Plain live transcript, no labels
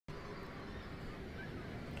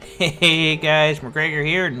Hey guys, McGregor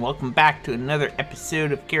here, and welcome back to another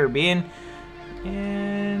episode of Caribbean.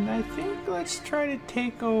 And I think let's try to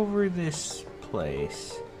take over this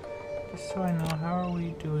place. Just so I know, how are we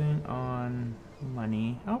doing on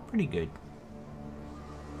money? Oh, pretty good.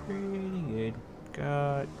 Pretty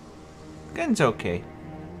good. Gun's okay.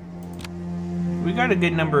 We got a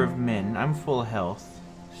good number of men. I'm full health,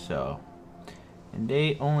 so. And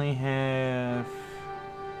they only have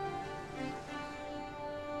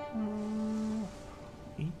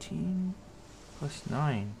 18 plus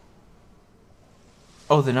 9.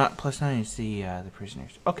 Oh, the not plus 9 is the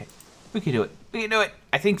prisoners. Okay, we can do it. We can do it.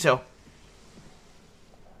 I think so.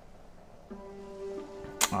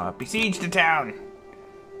 Besiege the town.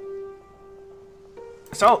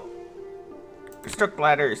 Assault. Construct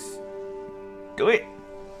ladders. Do it.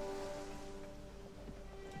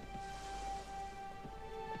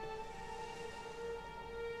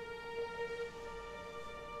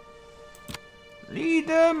 Lead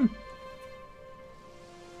them.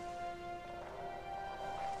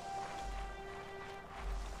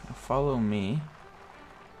 Now follow me.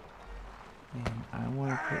 And I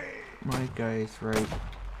want to put my guys right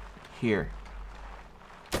here.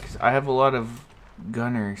 Because I have a lot of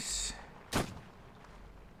gunners.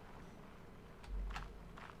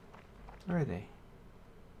 Where are they?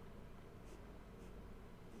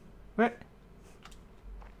 What?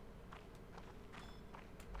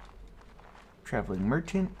 Traveling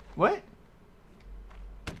merchant? What?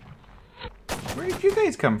 Where did you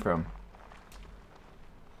guys come from?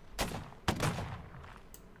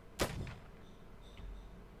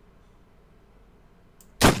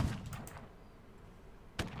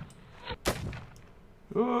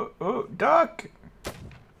 Oh, duck!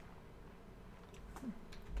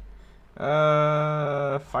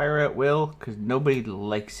 Fire at will, because nobody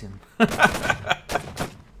likes him.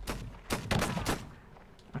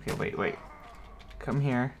 Okay, wait. Come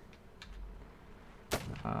here.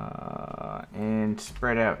 And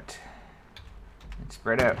spread out.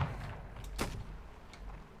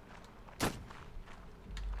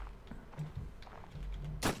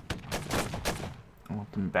 I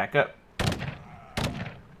want them back up.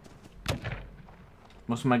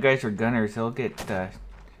 Most of my guys are gunners. They'll get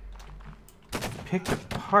picked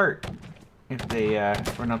apart if they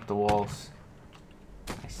run up the walls.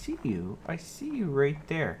 I see you. I see you right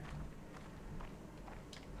there.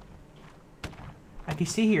 I can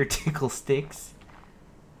see your tickle sticks.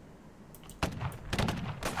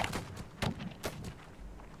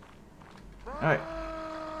 Alright.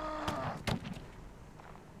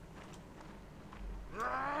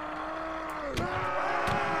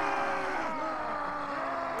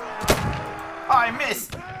 Oh, I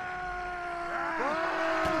missed!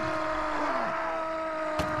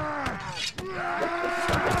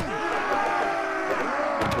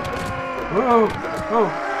 Whoa! Whoa!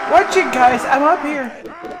 Watch it, guys! I'm up here!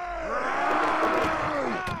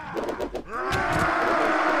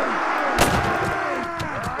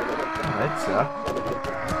 Oh, that sucked.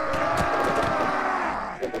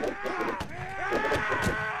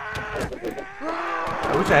 I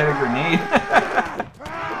wish I had a grenade.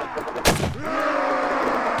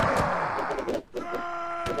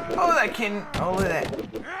 Oh, that can... Oh, look at that.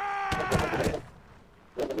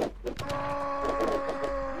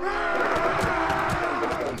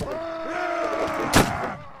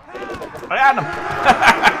 I got him!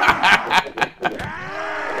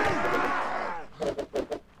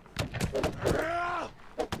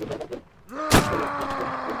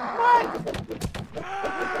 What?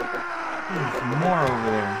 There's more over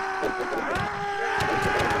there.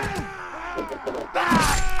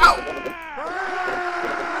 Ow!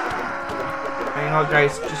 Hang on,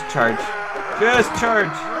 guys. Just charge. Just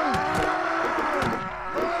charge!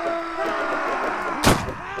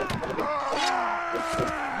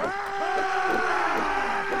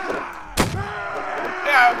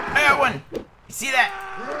 I got one. You see that?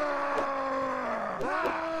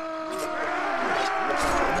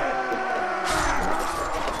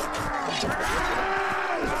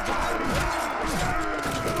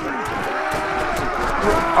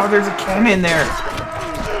 Oh, there's a cannon there.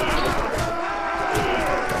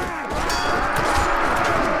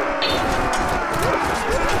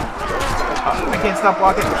 Oh, I can't stop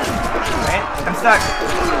walking. Right? I'm stuck.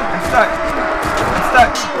 I'm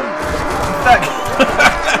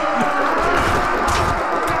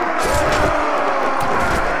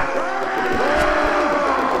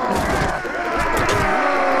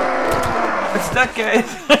stuck, guys.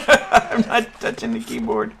 I'm not touching the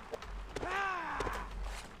keyboard.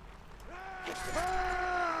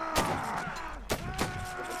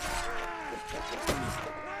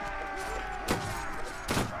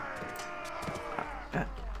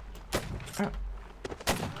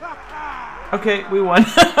 Okay, we won.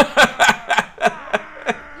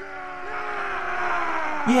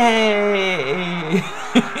 Yay!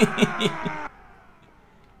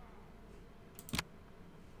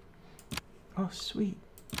 Oh, sweet.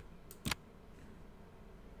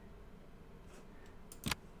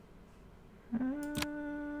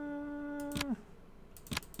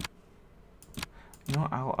 You know,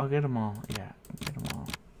 I'll get them all. Yeah, I'll get them all.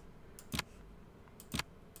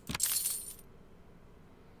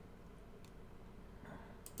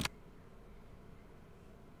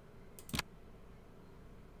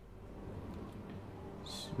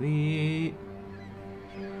 Sweet.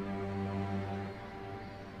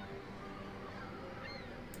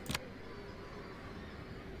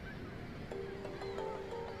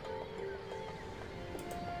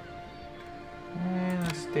 And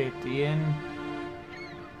let's stay at the end.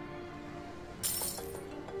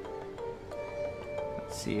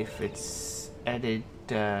 Let's see if it's added.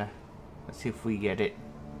 Let's see if we get it.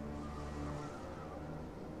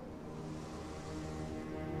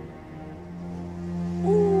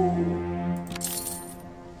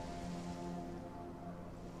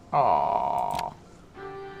 Aww.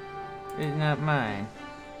 It's not mine.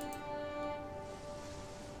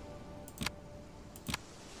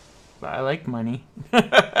 But I like money.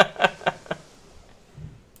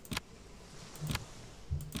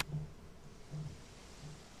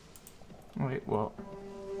 Wait, well.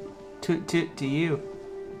 Toot toot to you.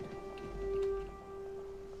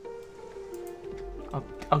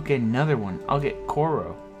 I'll get another one. I'll get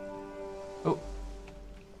Koro. Oh.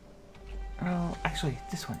 Oh, actually,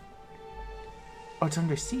 this one. Oh, it's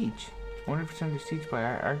under siege. I wonder if it's under siege by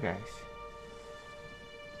our guys.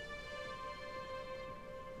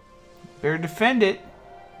 Better defend it.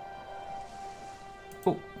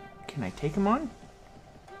 Oh, can I take him on?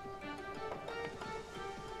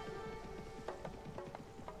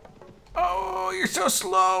 Oh, you're so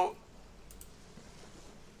slow.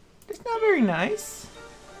 That's not very nice.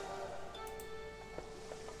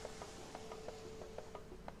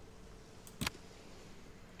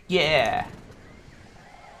 Yeah.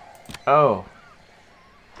 Oh.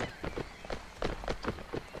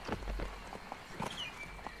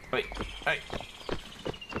 Wait. Hey.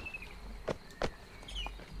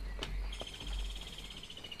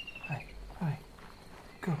 Hi.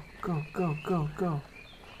 Go, go, go, go, go.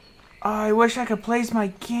 Oh, I wish I could place my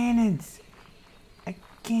cannons. I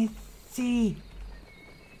can't see.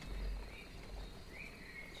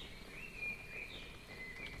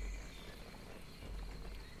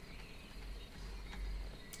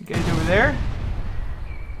 You guys over there?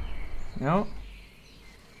 No.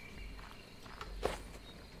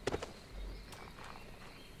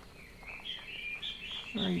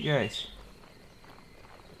 Where are you guys?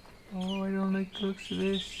 Oh, I don't like the looks of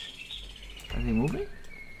this. Are they moving?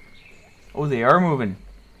 Oh, they are moving.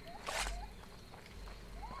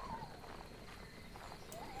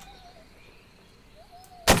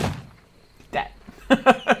 That.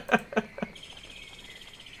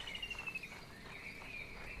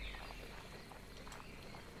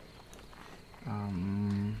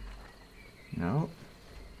 No.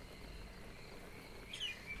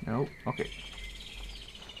 Nope. Okay.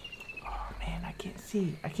 Oh man, I can't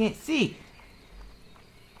see. I can't see.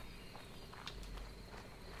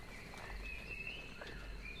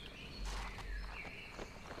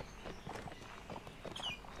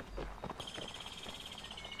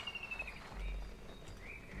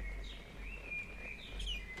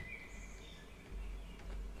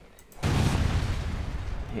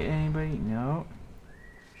 Hit anybody? No.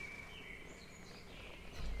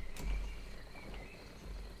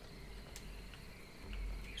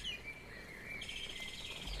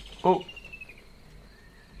 Oh.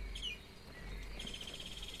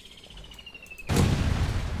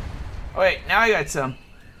 Oh wait, now I got some.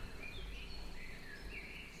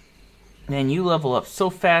 Man, you level up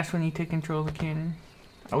so fast when you take control of the cannon.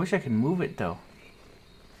 I wish I could move it though.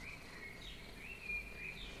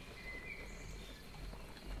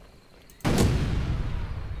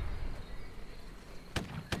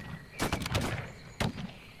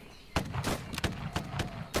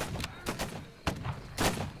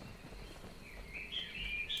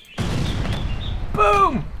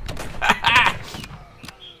 Boom!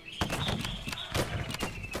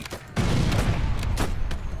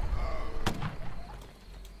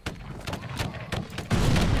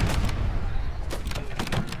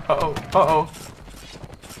 Uh-oh, uh-oh.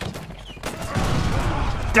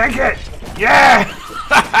 Dang it! Yeah!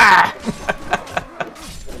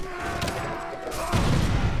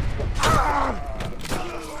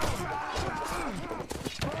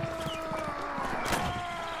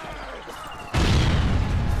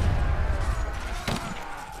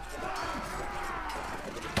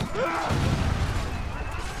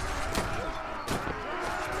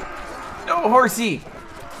 No, horsey!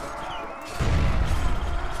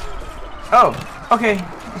 Oh, okay.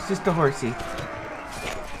 It's just a horsey.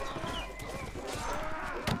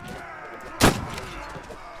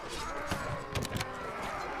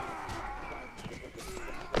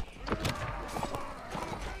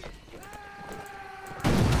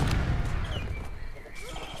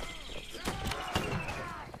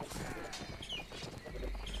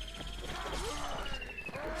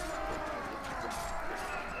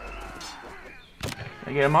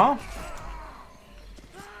 I get them all?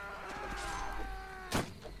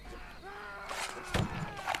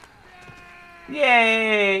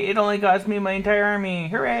 Yay! It only cost me my entire army.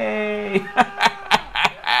 Hooray!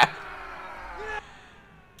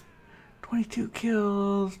 22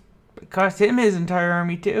 kills. It cost him his entire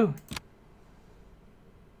army too.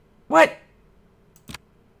 What?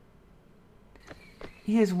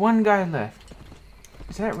 He has one guy left.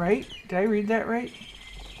 Is that right? Did I read that right?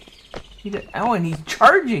 Oh, and he's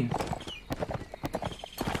charging.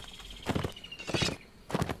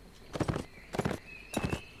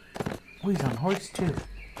 Oh, he's on horse too.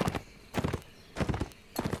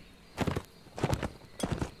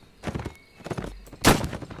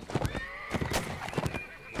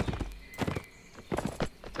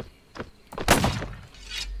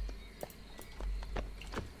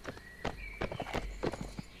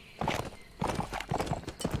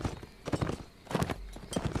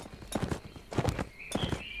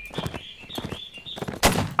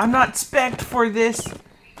 I'm not spec'd for this.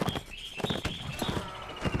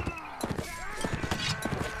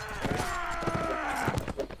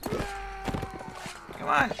 Come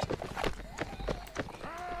on.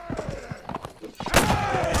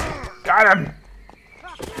 Got him.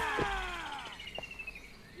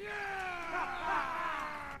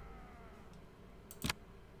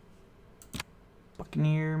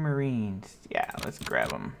 Buccaneer Marines. Yeah, let's grab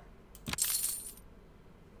them.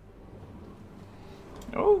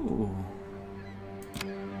 Oh, got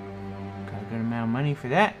a good amount of money for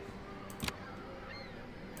that.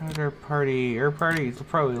 How's our party? Our party is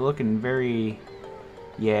probably looking very,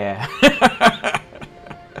 yeah,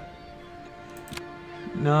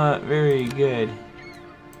 not very good.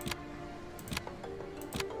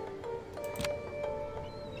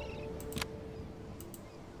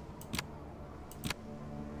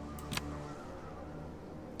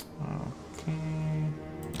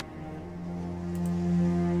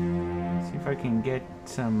 If I can get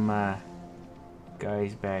some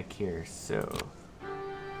guys back here. So,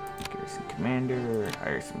 garrison commander,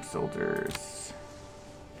 hire some soldiers.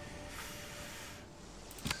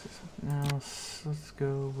 Something else. Let's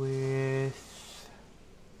go with.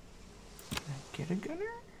 Can I get a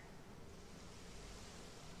gunner?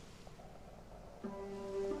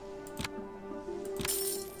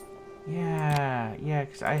 Yeah,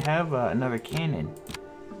 because I have another cannon.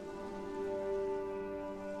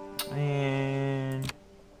 And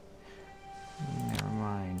never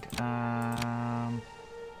mind.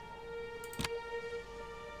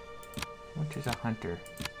 Which is a hunter?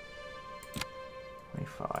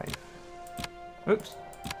 25. Oops.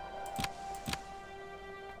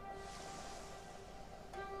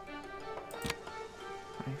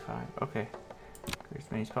 25. Okay. Get as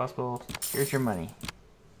many as possible. Here's your money.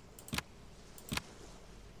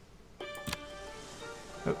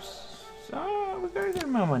 Oops. So we got good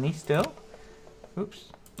amount of money still.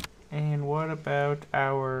 Oops. And what about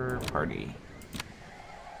our party?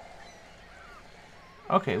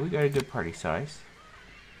 Okay, we got a good party size.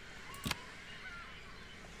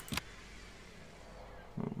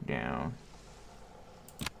 Move down.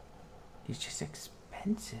 He's just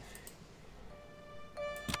expensive.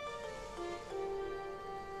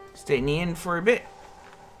 Stay in the inn for a bit.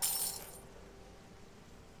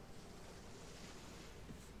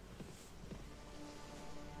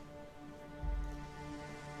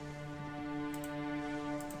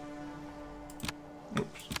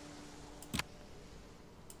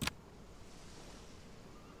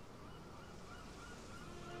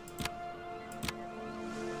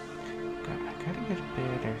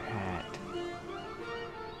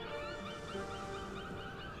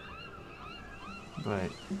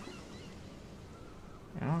 But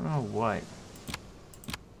I don't know what.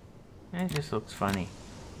 It just looks funny.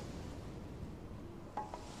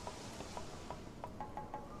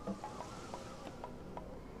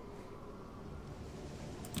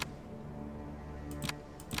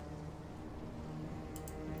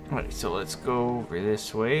 Alright, so let's go over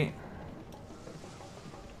this way.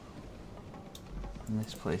 And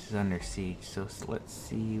this place is under siege, so let's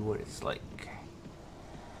see what it's like.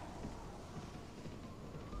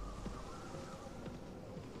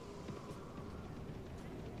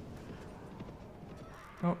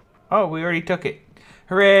 Oh, oh, we already took it.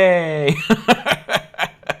 Hooray!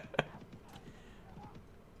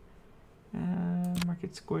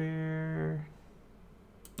 Market Square.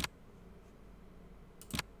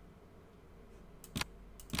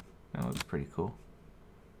 That looks pretty cool.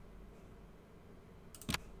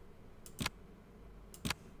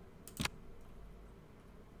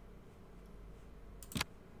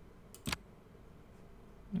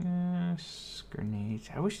 Grenades.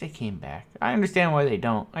 I wish they came back. I understand why they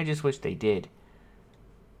don't. I just wish they did.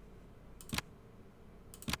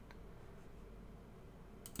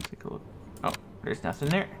 Take a look. Oh, there's nothing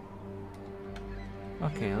there.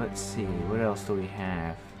 Okay, let's see. What else do we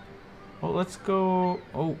have? Well, let's go...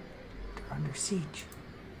 Oh, they're under siege.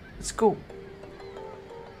 Let's go.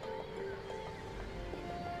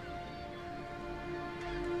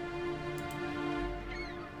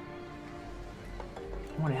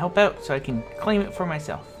 I want to help out so I can claim it for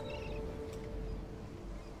myself.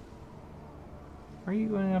 Where are you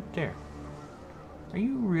going up there? Are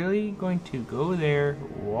you really going to go there,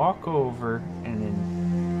 walk over, and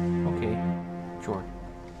then... Okay, sure.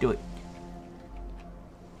 Do it.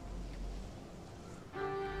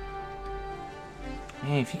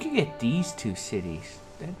 Man, if you could get these two cities,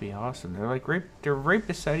 that'd be awesome. They're like right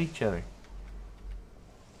beside each other.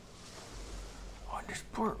 Oh, and there's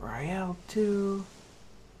Port Royale too.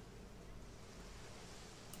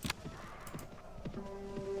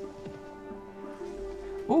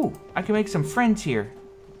 Ooh, I can make some friends here.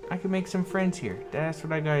 I can make some friends here. That's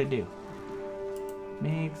what I gotta do.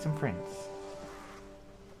 Make some friends.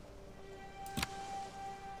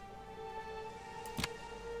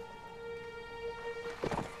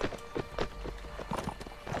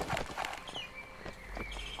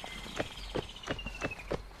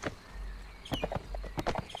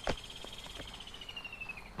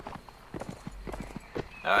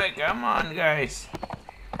 Alright, come on, guys.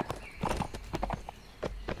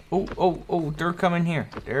 Oh, oh, oh, they're coming here.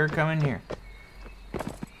 They're coming here.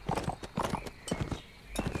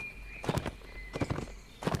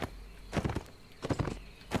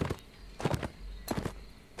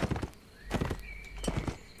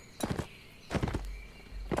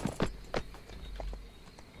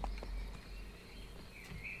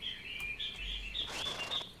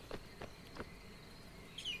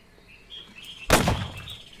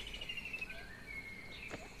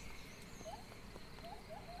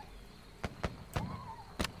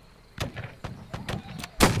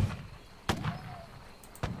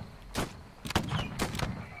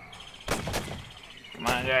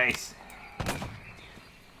 Come on, guys.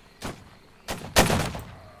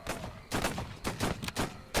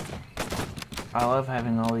 I love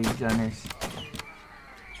having all these gunners.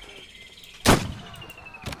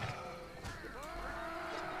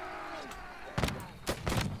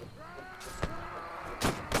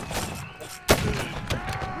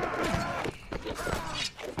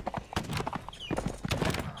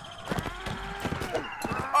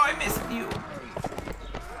 Oh, I missed you.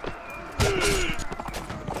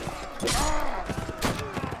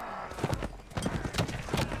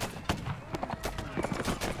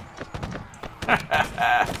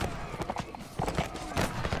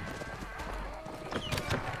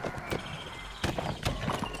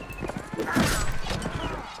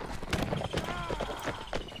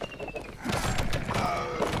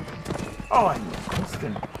 Oh, I missed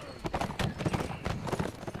him.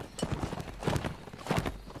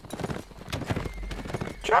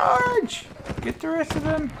 Charge! Get the rest of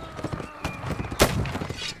them.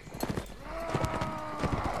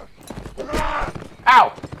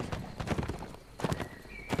 Ow!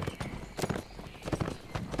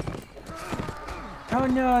 Oh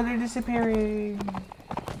no, they're disappearing.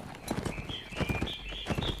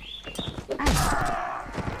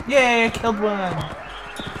 Yay, I killed one.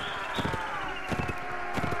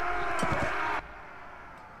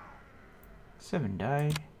 Seven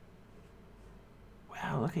died.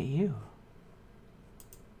 Wow, look at you.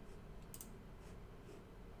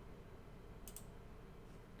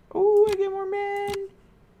 Oh, I get more men.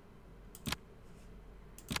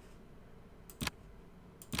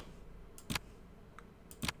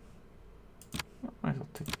 Might as well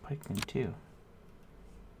take the pikemen too.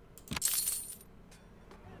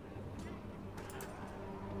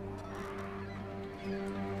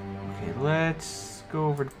 Okay, let's go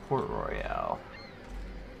over to Port Royale.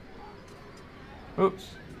 Oops.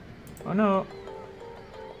 Oh no.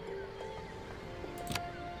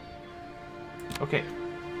 Okay.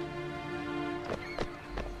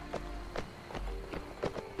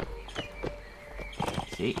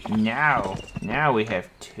 See, now we have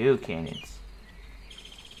two cannons.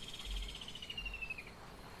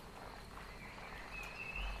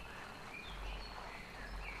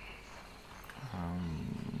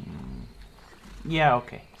 Yeah,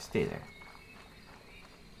 okay. Stay there.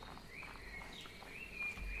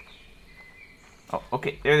 Oh,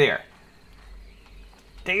 okay. There they are.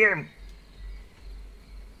 Damn!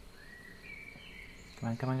 Come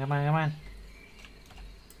on, come on, come on, come on.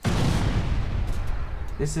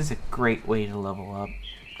 This is a great way to level up.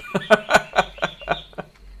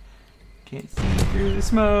 Can't see through the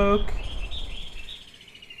smoke.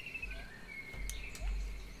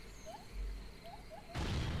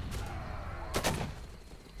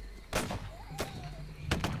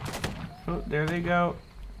 Oh, there they go.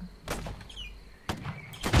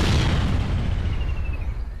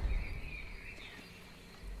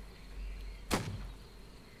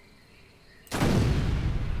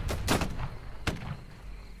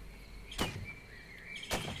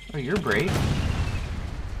 Oh, you're brave.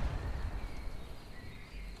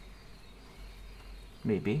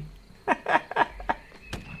 Maybe. I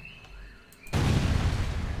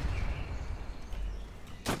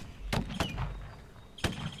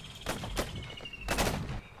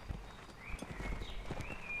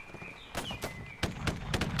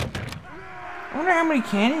wonder how many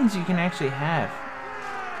cannons you can actually have.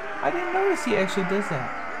 I didn't notice he actually does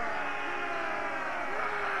that.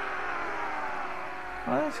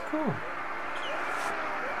 Oh, that's cool.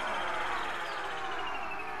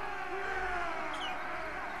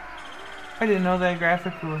 I didn't know that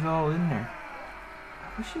graphic was all in there.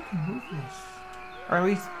 I wish you could move this. Or at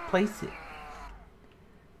least place it.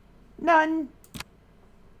 None!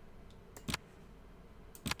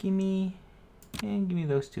 Gimme... And give me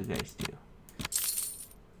those two guys too.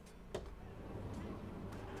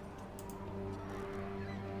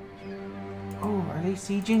 Oh, are they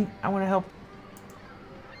sieging? I want to help.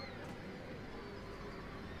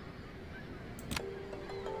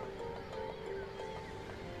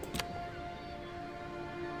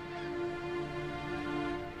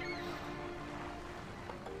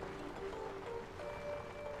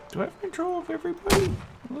 Do I have control of everybody?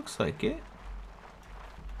 It looks like it.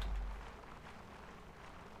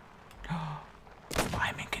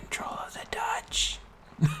 I'm in control of the Dutch.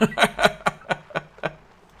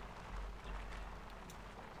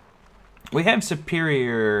 We have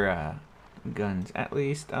superior guns, at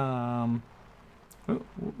least. Ooh, ooh.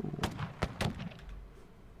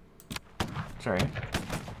 Sorry.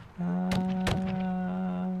 No.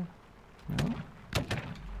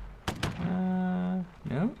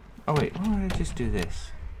 No. Oh wait, why don't I just do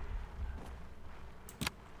this?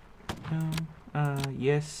 No.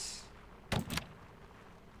 Yes.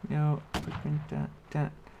 No.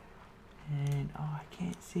 And oh, I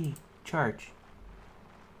can't see. Charge.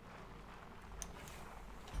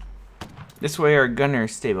 This way our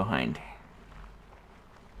gunners stay behind.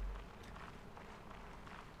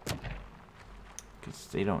 Because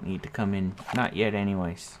they don't need to come in. Not yet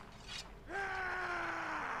anyways.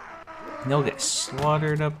 They'll get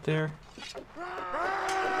slaughtered up there.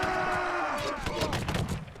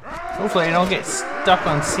 Hopefully I don't get stuck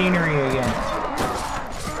on scenery again.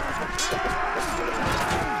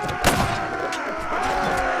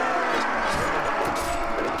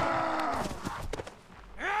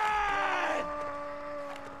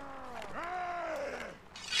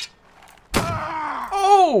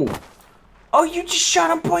 Oh, you just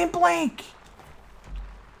shot him point blank!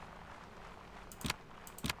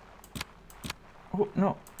 Oh,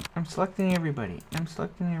 no. I'm selecting everybody. I'm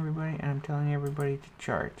selecting everybody, and I'm telling everybody to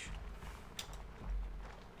charge.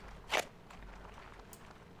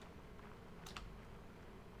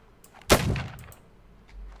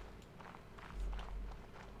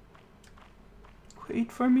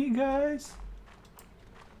 Wait for me, guys.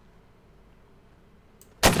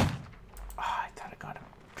 Oh, I thought I got him.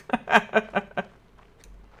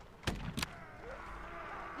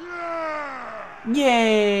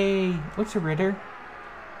 Yay! What's a Ritter?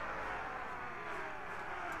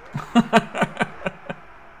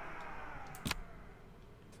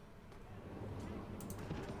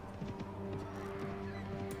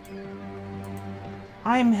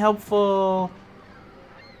 I'm helpful.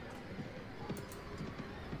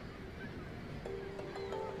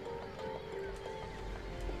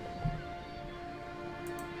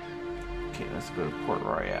 Okay, let's go to Port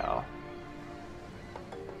Royale.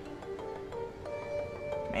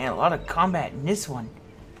 Man, a lot of combat in this one.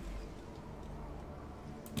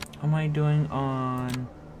 How am I doing on...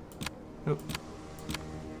 Oh.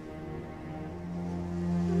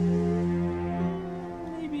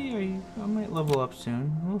 Maybe I might level up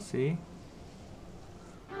soon. We'll see.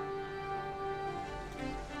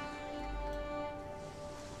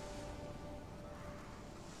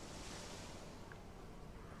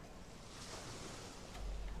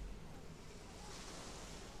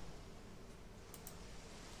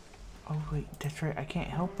 wait, that's right. I can't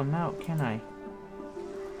help him out, can I?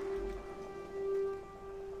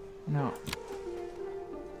 No.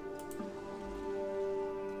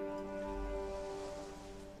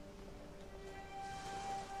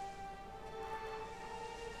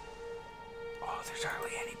 Oh, there's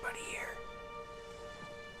hardly anybody here.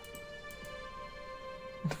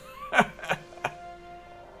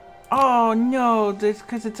 Oh no, that's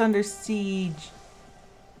because it's under siege.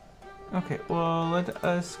 Okay, well, let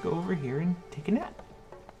us go over here and take a nap.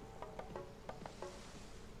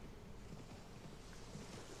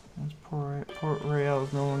 Once Port Royale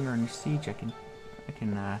is no longer under siege, I can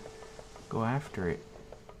go after it.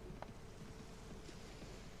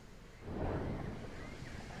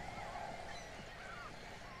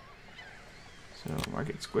 So,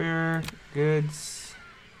 Market Square, goods.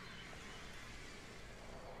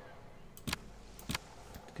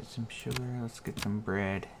 Let's get some sugar, let's get some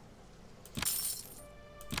bread.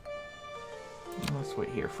 Let's wait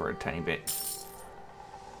here for a tiny bit.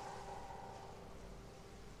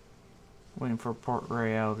 Waiting for Port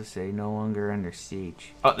Royale to say no longer under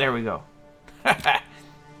siege. Oh, there we go. It's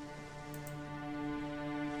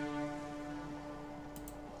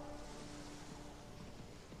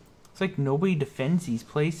like nobody defends these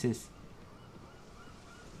places.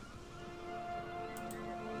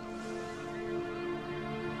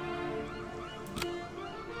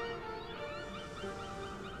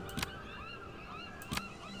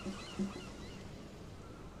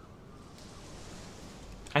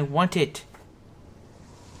 I want it.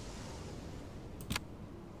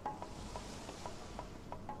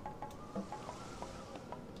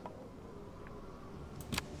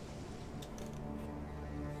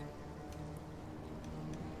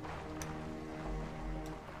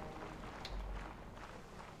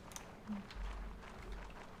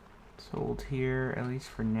 Sold here, at least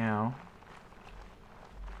for now.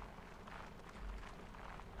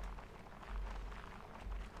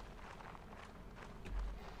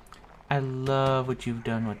 I love what you've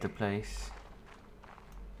done with the place.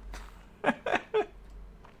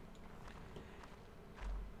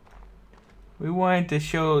 We wanted to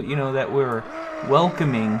show, you know, that we're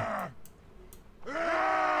welcoming. Okay,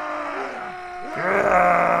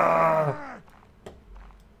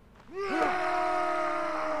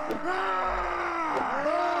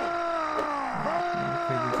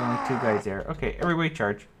 there's only 2 guys there. Okay, everybody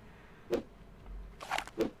charge.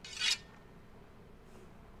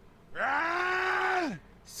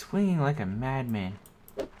 Swinging like a madman.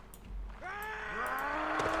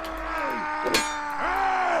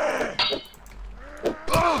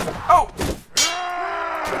 Oh!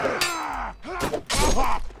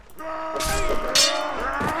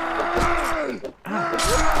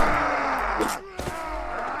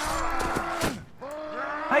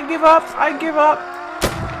 I give up! I give up!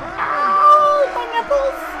 Ow! My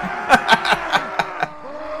nipples!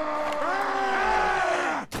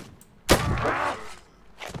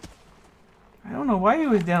 I don't know why he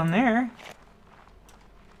was down there.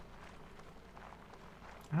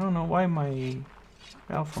 I don't know why my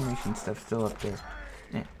battle formation stuff's still up there.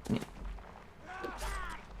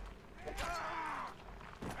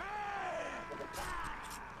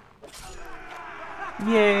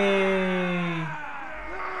 Yay!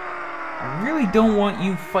 I really don't want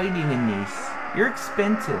you fighting in these. You're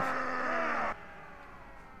expensive.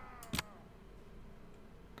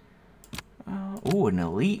 Oh, an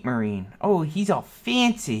elite marine. Oh, he's all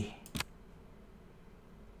fancy.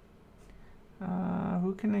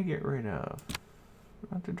 Who can I get rid of?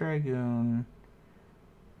 Not the Dragoon.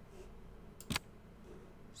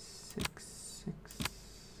 6,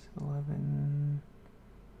 11.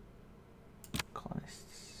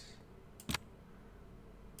 Colonists.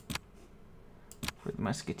 For the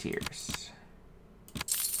Musketeers.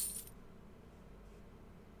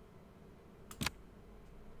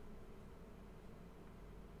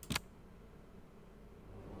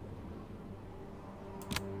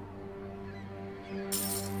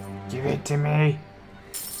 Give it to me.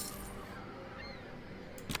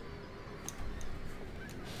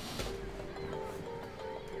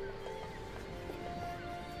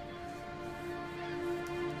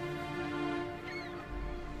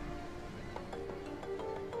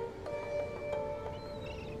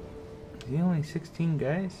 Is he only 16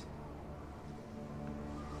 guys?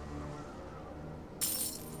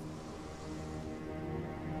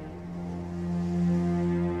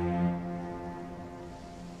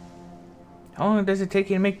 How long does it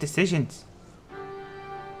take you to make decisions?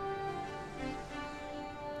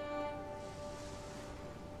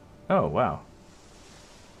 Oh, wow.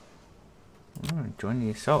 I'm gonna join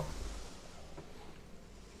the assault.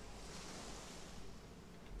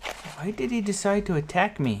 Why did he decide to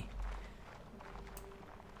attack me?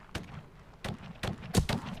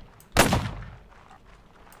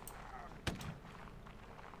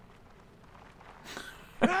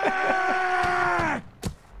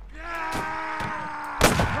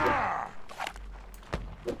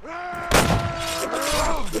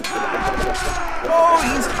 Oh,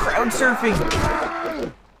 he's crowd surfing.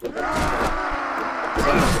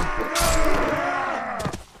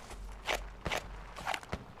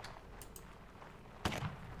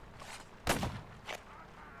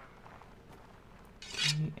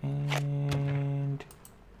 And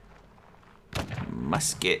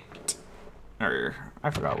musket, or I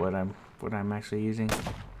forgot what I'm actually using.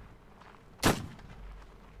 Can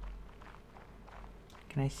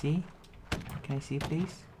I see? Can I see,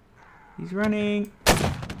 please? He's running. Oh,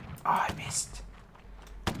 I missed.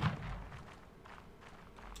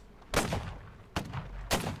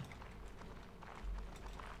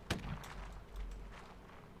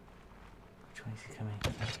 Which one is he coming?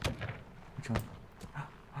 Which one?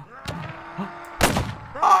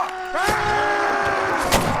 Oh!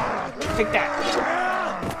 Take that.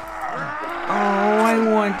 Oh, I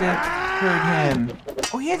want to hurt him.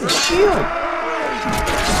 Oh, he has a shield.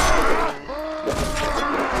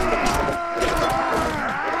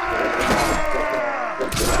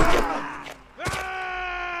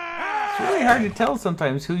 It's really hard to tell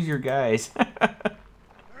sometimes who's your guys.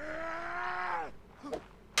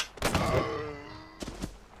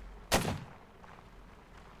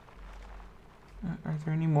 Are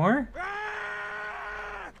there any more?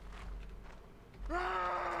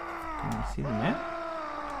 Can you see the map?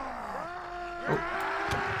 Oh.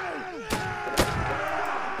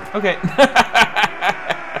 Okay.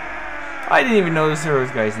 I didn't even notice there was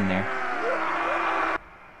guys in there.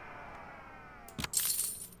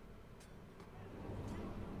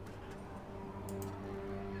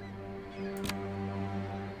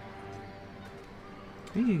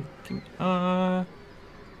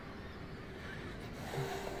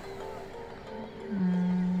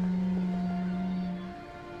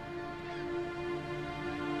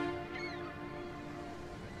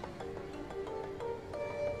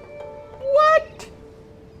 What?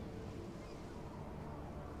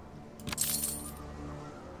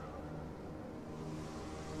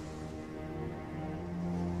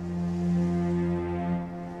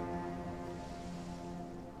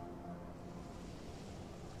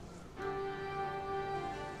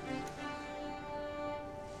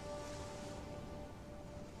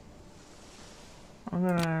 I'm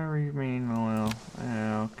gonna remain loyal.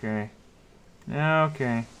 Okay.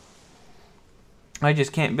 Okay. I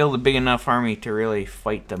just can't build a big enough army to really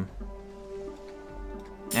fight them.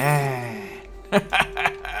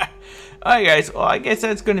 Alright guys, well I guess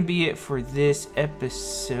that's going to be it for this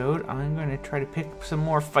episode. I'm going to try to pick up some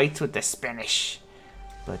more fights with the Spanish.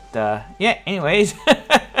 But yeah, anyways.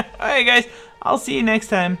 Alright guys, I'll see you next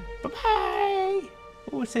time. Bye-bye.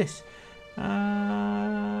 What's this?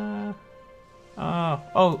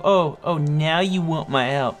 Oh, now you want my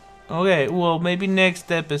help. Okay, well, maybe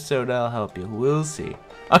next episode I'll help you. We'll see.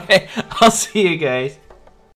 Okay, I'll see you guys.